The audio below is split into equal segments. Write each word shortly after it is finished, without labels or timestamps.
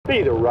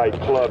Be the right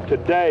club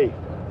today.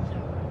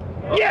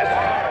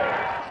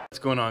 Yes! What's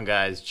going on,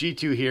 guys?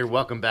 G2 here.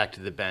 Welcome back to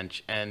the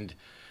bench. And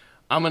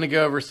I'm going to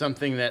go over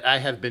something that I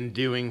have been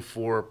doing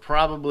for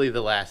probably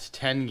the last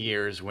 10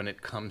 years when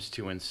it comes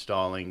to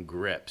installing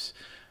grips.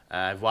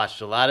 I've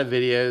watched a lot of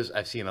videos.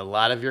 I've seen a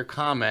lot of your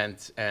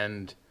comments,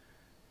 and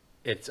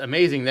it's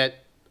amazing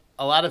that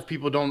a lot of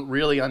people don't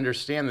really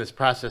understand this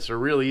process or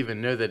really even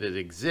know that it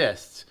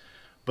exists,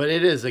 but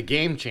it is a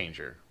game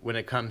changer when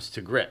it comes to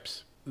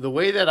grips. The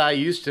way that I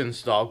used to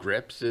install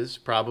grips is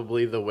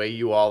probably the way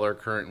you all are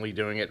currently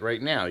doing it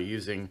right now,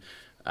 using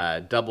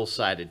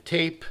double-sided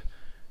tape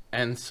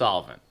and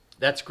solvent.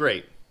 That's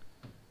great.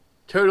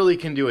 Totally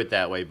can do it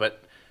that way,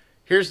 but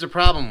here's the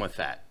problem with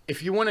that.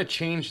 If you want to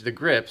change the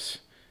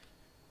grips,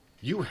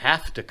 you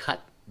have to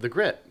cut the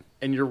grip,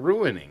 and you're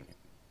ruining it,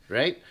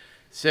 right?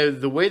 So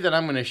the way that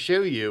I'm going to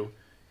show you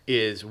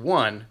is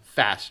 1,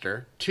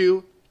 faster,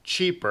 2,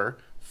 cheaper,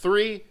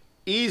 3,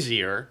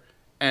 easier,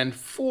 and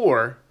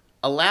 4,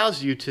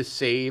 allows you to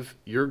save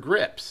your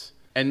grips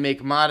and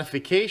make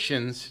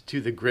modifications to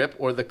the grip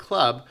or the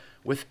club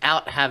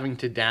without having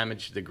to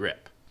damage the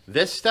grip.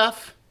 This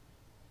stuff,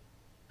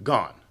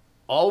 gone.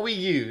 All we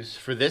use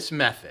for this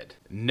method,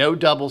 no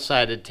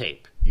double-sided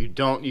tape. You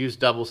don't use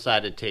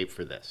double-sided tape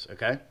for this,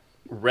 okay?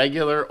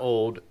 Regular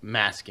old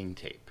masking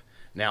tape.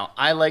 Now,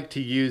 I like to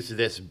use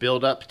this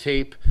build-up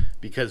tape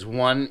because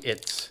 1,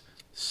 it's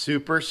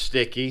super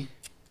sticky.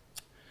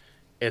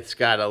 It's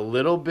got a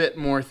little bit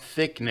more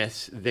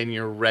thickness than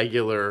your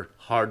regular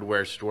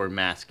hardware store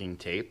masking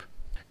tape.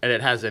 And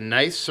it has a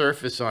nice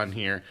surface on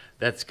here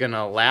that's going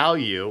to allow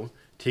you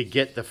to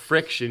get the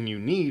friction you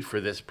need for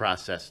this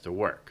process to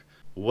work.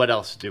 What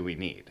else do we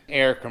need?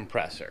 Air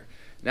compressor.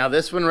 Now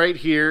this one right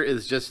here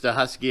is just a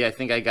Husky. I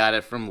think I got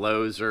it from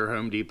Lowe's or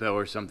Home Depot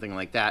or something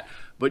like that.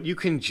 But you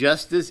can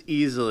just as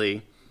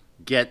easily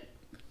get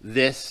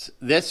this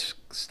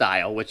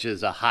style, which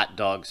is a hot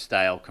dog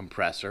style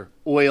compressor,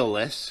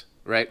 oilless,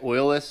 right?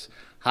 Oilless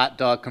hot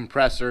dog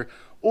compressor,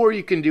 or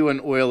you can do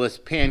an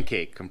oilless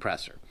pancake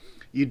compressor.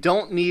 You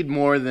don't need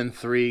more than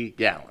 3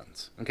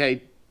 gallons,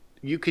 okay?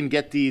 You can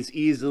get these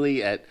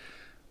easily at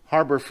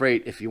Harbor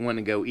Freight if you want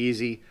to go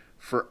easy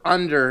for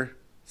under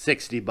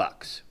 60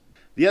 bucks.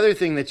 The other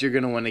thing that you're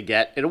going to want to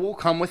get, it will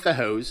come with a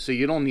hose, so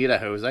you don't need a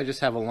hose. I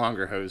just have a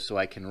longer hose so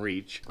I can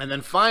reach. And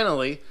then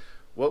finally,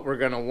 what we're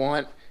going to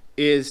want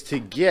is to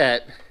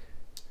get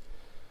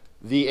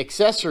the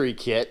accessory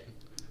kit.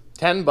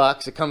 10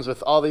 bucks. It comes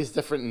with all these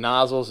different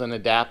nozzles and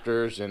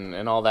adapters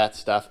and all that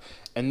stuff.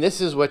 And this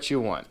is what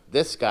you want.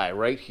 This guy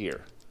right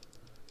here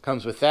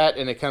comes with that,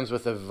 and it comes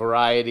with a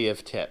variety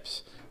of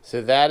tips.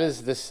 So that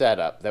is the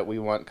setup that we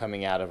want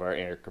coming out of our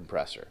air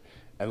compressor.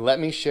 And let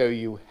me show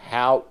you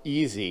how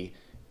easy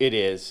it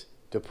is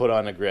to put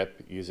on a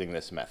grip using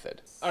this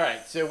method. All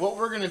right, so what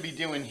we're going to be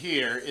doing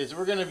here is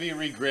we're going to be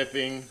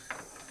regripping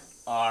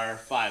our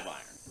 5-iron.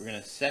 We're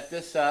going to set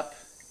this up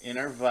in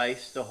our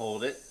vise to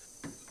hold it.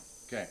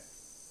 Okay.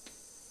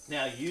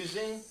 Now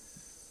using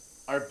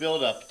our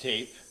build-up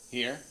tape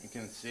here, you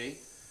can see,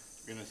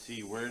 we're going to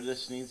see where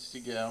this needs to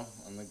go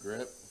on the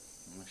grip,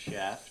 on the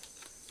shaft.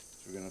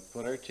 So we're going to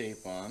put our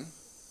tape on,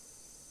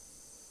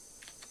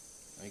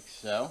 like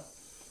so.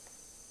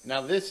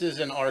 Now this is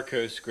an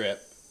Arcos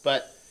grip,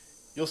 but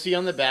you'll see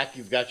on the back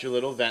you've got your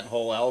little vent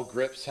hole. All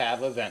grips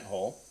have a vent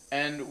hole.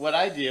 And what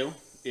I do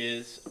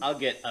is I'll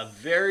get a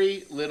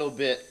very little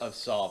bit of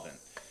solvent.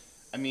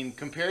 I mean,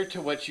 compared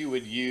to what you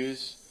would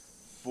use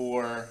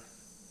for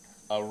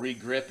a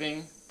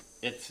regripping,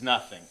 it's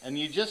nothing. And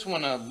you just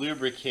want to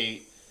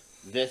lubricate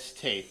this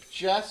tape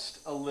just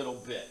a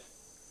little bit.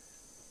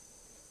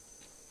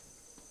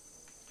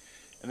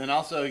 And then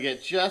also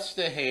get just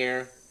a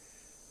hair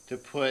to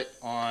put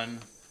on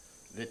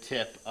the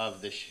tip of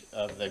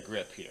the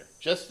grip here.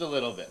 Just a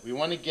little bit. We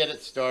want to get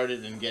it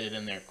started and get it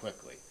in there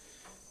quickly.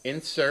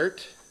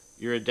 Insert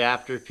your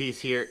adapter piece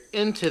here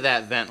into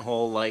that vent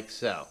hole like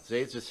so. See,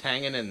 it's just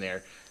hanging in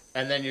there.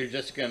 And then you're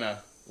just going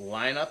to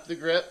line up the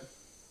grip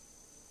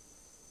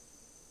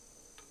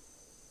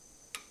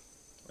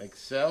like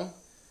so,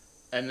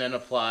 and then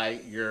apply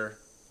your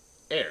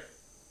air.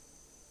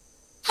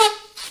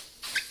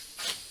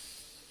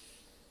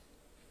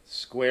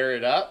 Square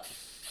it up,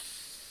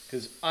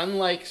 because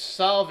unlike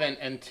solvent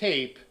and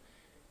tape,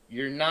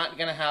 you're not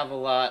going to have a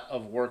lot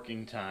of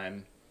working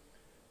time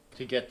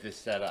to get this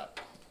set up.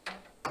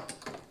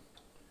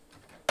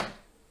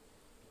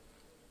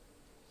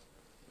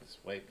 Just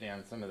wipe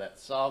down some of that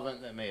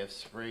solvent that may have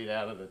sprayed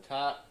out of the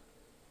top,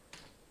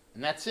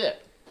 and that's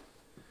it.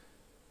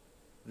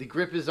 The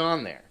grip is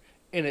on there,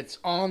 and it's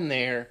on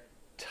there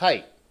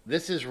tight.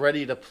 This is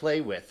ready to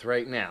play with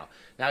right now.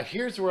 Now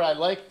here's where I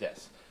like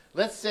this.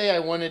 Let's say I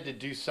wanted to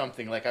do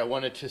something like I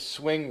wanted to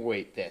swing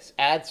weight this,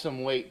 add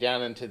some weight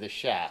down into the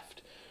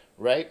shaft,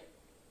 right?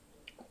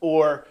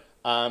 Or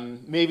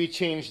maybe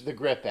change the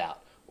grip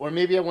out. Or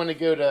maybe I want to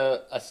go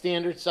to a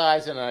standard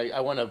size and I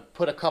want to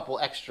put a couple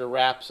extra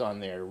wraps on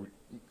there,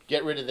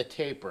 get rid of the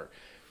taper,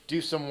 do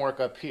some work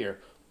up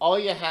here. All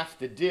you have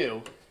to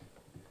do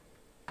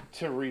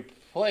to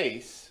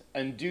place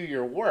and do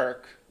your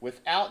work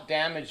without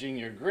damaging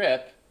your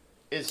grip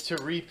is to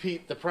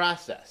repeat the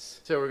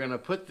process. So we're going to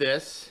put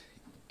this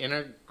in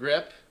a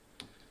grip,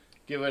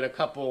 give it a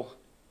couple,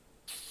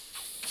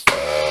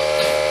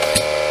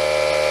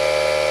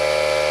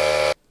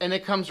 and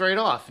it comes right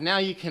off. Now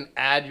you can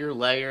add your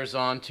layers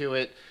onto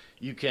it.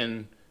 You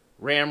can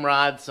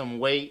ramrod some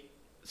weight,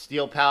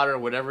 steel powder,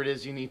 whatever it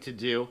is you need to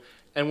do.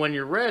 And when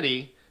you're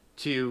ready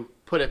to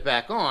put it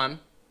back on,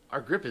 our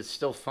grip is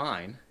still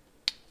fine.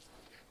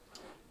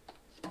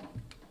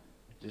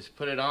 Just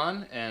put it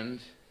on and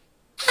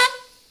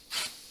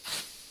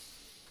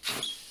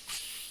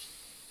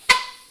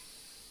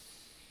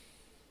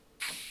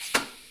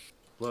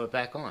blow it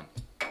back on.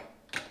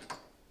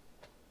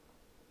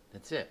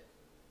 That's it.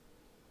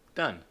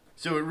 Done.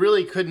 So it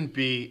really couldn't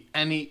be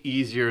any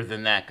easier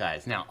than that,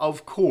 guys. Now,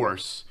 of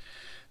course,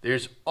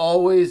 there's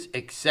always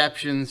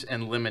exceptions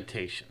and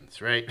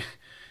limitations, right?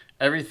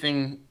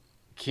 Everything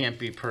can't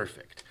be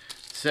perfect.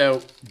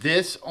 So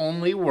this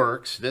only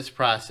works, this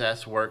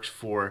process works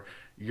for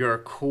your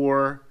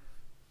core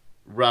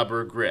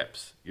rubber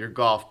grips, your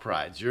golf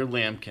prides, your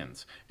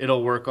lambkins.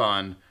 It'll work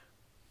on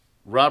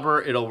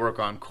rubber, it'll work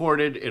on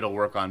corded, it'll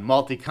work on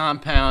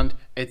multi-compound,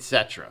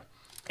 etc.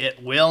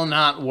 It will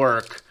not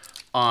work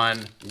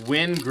on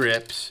wind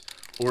grips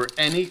or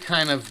any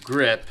kind of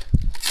grip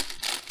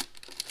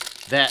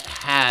that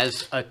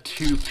has a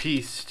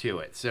two-piece to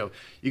it. So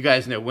you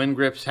guys know wind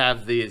grips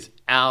have these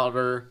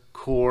outer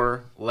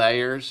core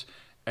layers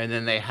and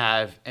then they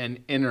have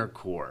an inner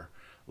core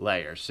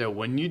layer. So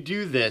when you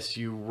do this,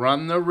 you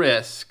run the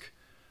risk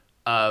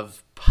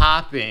of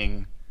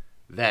popping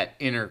that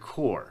inner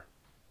core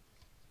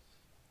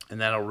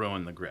and that'll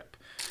ruin the grip.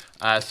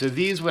 So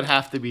these would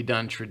have to be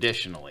done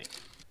traditionally.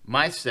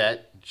 My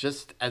set,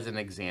 just as an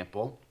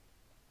example,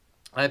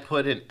 I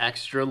put an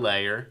extra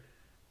layer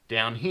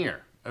down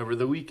here over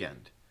the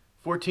weekend.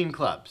 14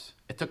 clubs.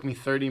 It took me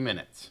 30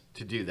 minutes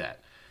to do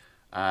that.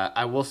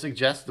 I will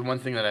suggest the one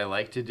thing that I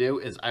like to do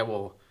is I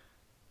will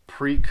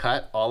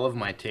pre-cut all of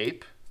my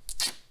tape,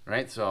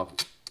 right? So I'll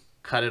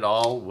cut it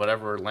all,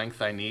 whatever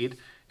length I need,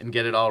 and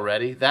get it all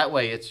ready. That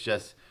way it's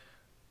just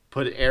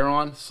put air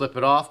on, slip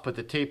it off, put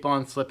the tape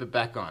on, slip it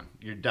back on.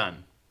 You're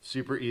done.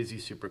 Super easy,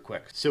 super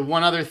quick. So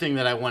one other thing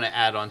that I want to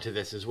add on to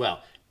this as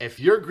well. If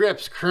your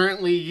grips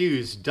currently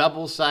use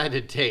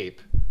double-sided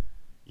tape,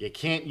 you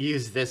can't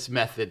use this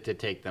method to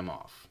take them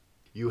off.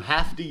 You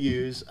have to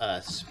use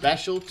a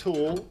special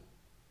tool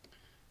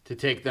to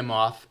take them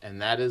off,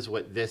 and that is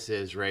what this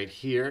is right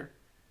here.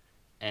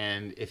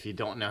 And if you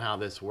don't know how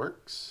this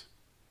works,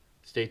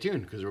 stay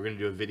tuned because we're going to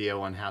do a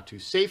video on how to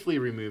safely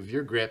remove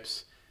your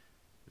grips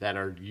that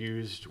are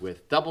used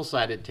with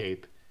double-sided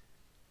tape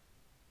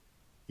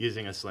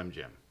using a Slim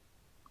Jim.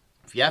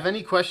 If you have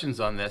any questions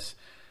on this,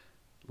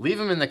 leave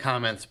them in the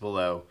comments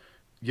below.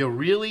 You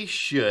really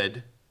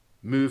should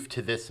move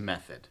to this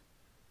method.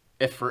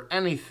 If for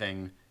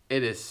anything,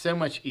 it is so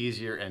much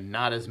easier and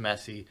not as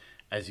messy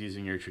as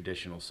using your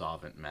traditional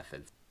solvent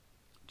methods.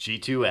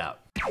 G2 out.